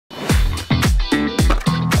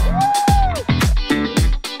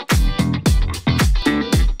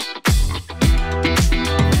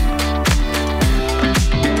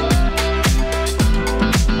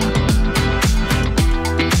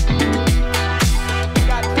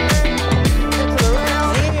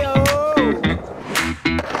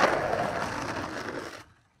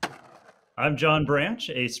I'm John Branch,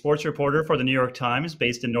 a sports reporter for the New York Times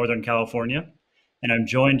based in Northern California. And I'm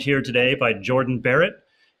joined here today by Jordyn Barratt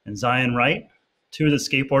and Zion Wright, two of the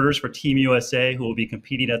skateboarders for Team USA who will be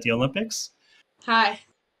competing at the Olympics. Hi.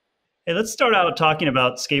 Hey, let's start out talking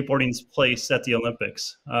about skateboarding's place at the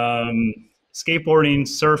Olympics. Skateboarding,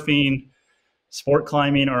 surfing, sport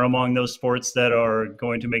climbing are among those sports that are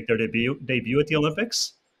going to make their debut at the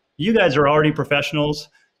Olympics. You guys are already professionals.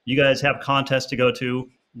 You guys have contests to go to.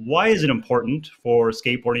 Why is it important for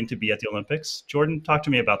skateboarding to be at the Olympics? Jordyn, talk to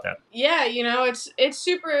me about that. Yeah, it's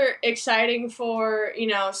super exciting for,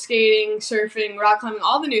 skating, surfing, rock climbing,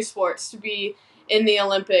 all the new sports to be in the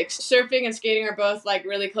Olympics. Surfing and skating are both like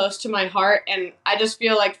really close to my heart, and I just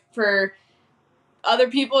feel like for other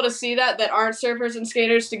people to see that aren't surfers and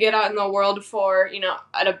skaters to get out in the world for,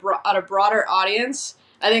 at a broader audience,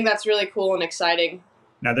 I think that's really cool and exciting.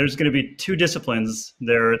 Now, there's going to be two disciplines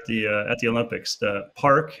there at the Olympics, the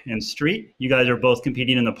park and street. You guys are both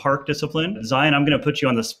competing in the park discipline. Zion, I'm going to put you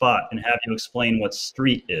on the spot and have you explain what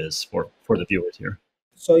street is for the viewers here.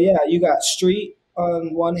 So yeah, you got street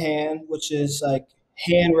on one hand, which is like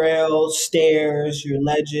handrails, stairs, your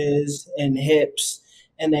ledges, and hips.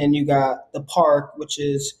 And then you got the park, which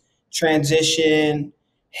is transition,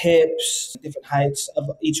 hips, different heights of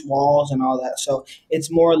each walls and all that. So it's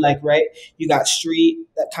more like, right, you got street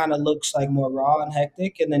that kind of looks like more raw and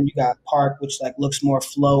hectic, and then you got park, which like looks more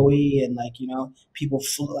flowy and like, people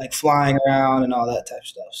like flying around and all that type of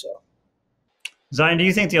stuff. So Zion, do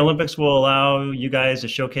you think the Olympics will allow you guys to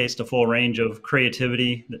showcase the full range of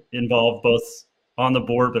creativity that involved both on the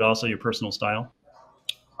board but also your personal style?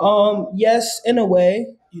 Yes, in a way.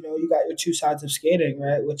 You got your two sides of skating,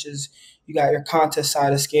 right? Which is you got your contest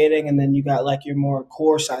side of skating, and then you got like your more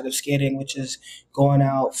core side of skating, which is going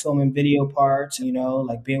out, filming video parts,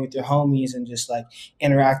 like being with your homies and just like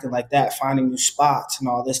interacting like that, finding new spots and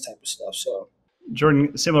all this type of stuff. So,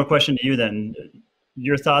 Jordyn, similar question to you then.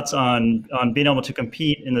 Your thoughts on being able to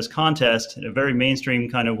compete in this contest in a very mainstream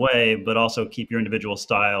kind of way, but also keep your individual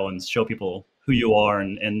style and show people who you are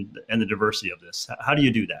and the diversity of this. How do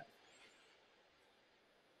you do that?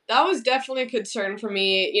 That was definitely a concern for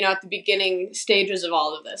me, at the beginning stages of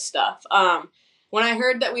all of this stuff. When I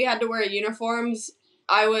heard that we had to wear uniforms,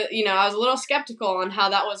 I was a little skeptical on how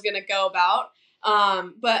that was going to go about.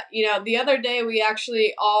 But the other day we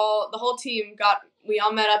actually the whole team we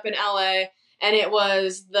all met up in LA, and it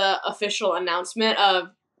was the official announcement of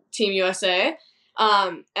Team USA.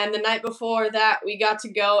 And the night before that, we got to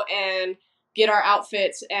go and get our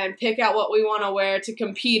outfits and pick out what we want to wear to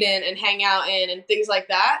compete in and hang out in and things like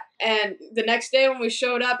that. And the next day when we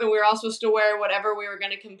showed up and we were all supposed to wear whatever we were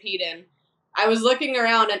going to compete in, I was looking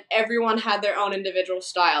around and everyone had their own individual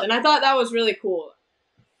style. And I thought that was really cool.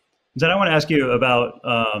 Then I want to ask you about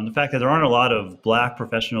the fact that there aren't a lot of Black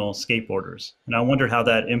professional skateboarders. And I wonder how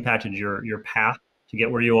that impacted your path to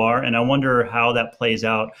get where you are. And I wonder how that plays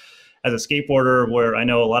out as a skateboarder, where I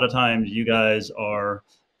know a lot of times you guys are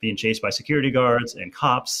being chased by security guards and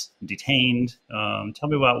cops, detained. Tell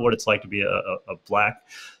me about what it's like to be a Black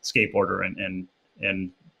skateboarder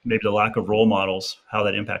and maybe the lack of role models, how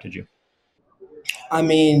that impacted you. I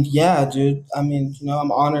mean, yeah, dude. I mean,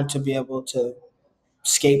 I'm honored to be able to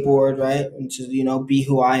skateboard, right? And to, be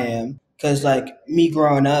who I am. Because like me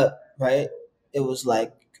growing up, right, it was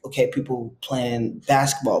like, okay, people playing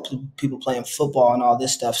basketball, people playing football and all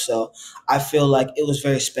this stuff. So I feel like it was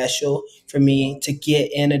very special for me to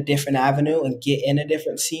get in a different avenue and get in a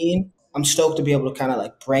different scene. I'm stoked to be able to kind of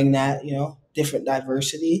like bring that, different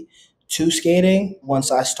diversity to skating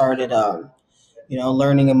once I started,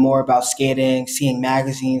 learning more about skating, seeing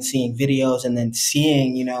magazines, seeing videos, and then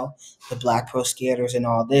seeing, the Black pro skaters and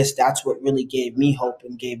all this. That's what really gave me hope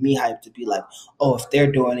and gave me hype to be like, oh, if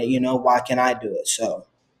they're doing it, why can't I do it? So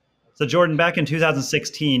Jordyn, back in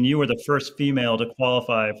 2016, you were the first female to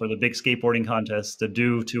qualify for the big skateboarding contest, the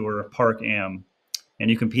Do Tour Park Am, and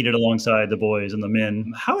you competed alongside the boys and the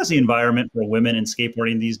men. How is the environment for women in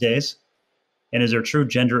skateboarding these days? And is there true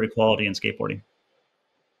gender equality in skateboarding?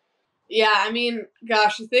 Yeah, I mean,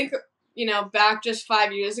 gosh, I think, back just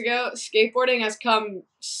 5 years ago, skateboarding has come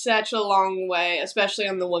such a long way, especially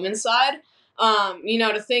on the women's side.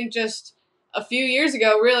 To think just a few years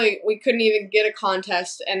ago, really, we couldn't even get a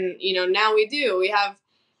contest. And, now we do. We have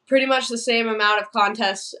pretty much the same amount of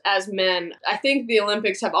contests as men. I think the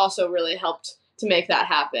Olympics have also really helped to make that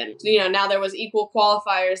happen. Now there was equal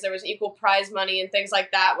qualifiers, there was equal prize money and things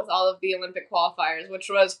like that with all of the Olympic qualifiers, which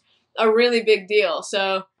was a really big deal.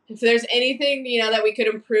 So if there's anything, that we could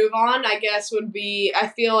improve on, I guess would be, I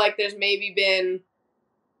feel like there's maybe been,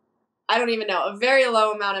 I don't even know, a very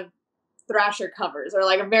low amount of thrasher covers, or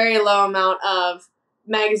like a very low amount of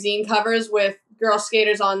magazine covers with girl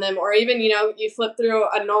skaters on them, or even, you flip through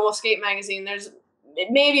a normal skate magazine, there's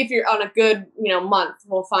maybe, if you're on a good, month,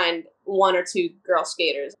 we'll find one or two girl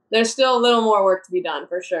skaters. There's still a little more work to be done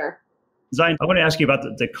for sure. Zion, I want to ask you about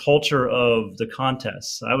the culture of the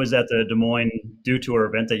contests. I was at the Des Moines Dew Tour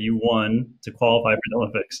event that you won to qualify for the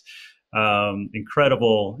Olympics.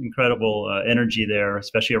 Incredible energy there,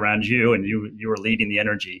 especially around you, and you were leading the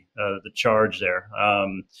energy, the charge there.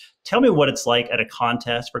 Tell me what it's like at a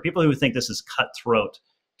contest for people who think this is cutthroat,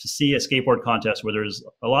 to see a skateboard contest where there's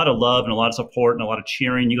a lot of love and a lot of support and a lot of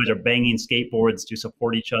cheering. You guys are banging skateboards to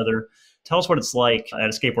support each other. Tell us what it's like at a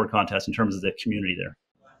skateboard contest in terms of the community there.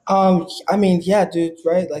 I mean, yeah, dude,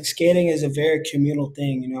 right? Like skating is a very communal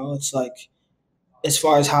thing, It's like, as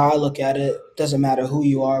far as how I look at it, doesn't matter who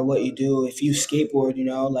you are, what you do. If you skateboard,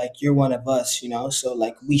 like you're one of us, So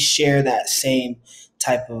like we share that same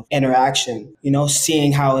type of interaction,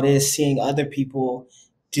 seeing how it is, seeing other people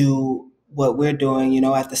do what we're doing,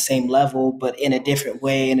 at the same level, but in a different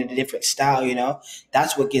way and in a different style,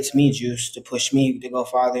 that's what gets me juiced to push me to go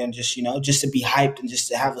farther and just, just to be hyped and just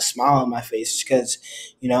to have a smile on my face because,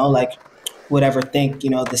 like would ever think, the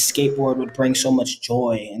skateboard would bring so much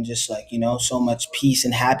joy and just like, so much peace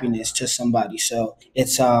and happiness to somebody. So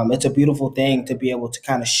it's a beautiful thing to be able to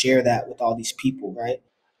kind of share that with all these people, right?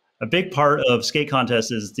 A big part of skate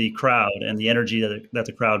contests is the crowd and the energy that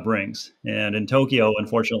the crowd brings. And in Tokyo,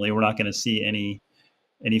 unfortunately, we're not going to see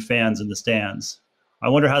any fans in the stands. I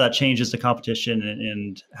wonder how that changes the competition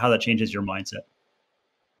and how that changes your mindset.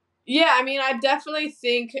 Yeah, I mean, I definitely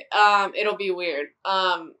think it'll be weird.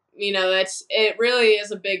 It really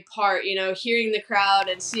is a big part, hearing the crowd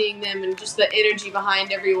and seeing them and just the energy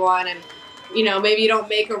behind everyone. And, maybe you don't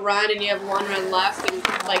make a run and you have one run left, and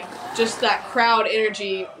like just that crowd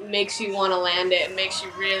energy makes you want to land it and makes you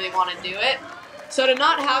really want to do it. So to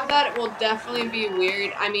not have that, it will definitely be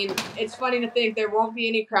weird. I mean, it's funny to think there won't be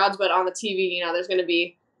any crowds, but on the TV, there's going to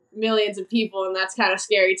be millions of people, and that's kind of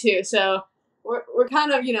scary too. So we're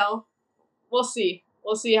kind of, we'll see.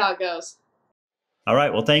 We'll see how it goes. All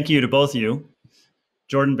right. Well, thank you to both of you.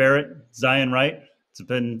 Jordyn Barratt, Zion Wright, it's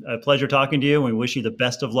been a pleasure talking to you, and we wish you the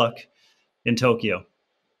best of luck in Tokyo.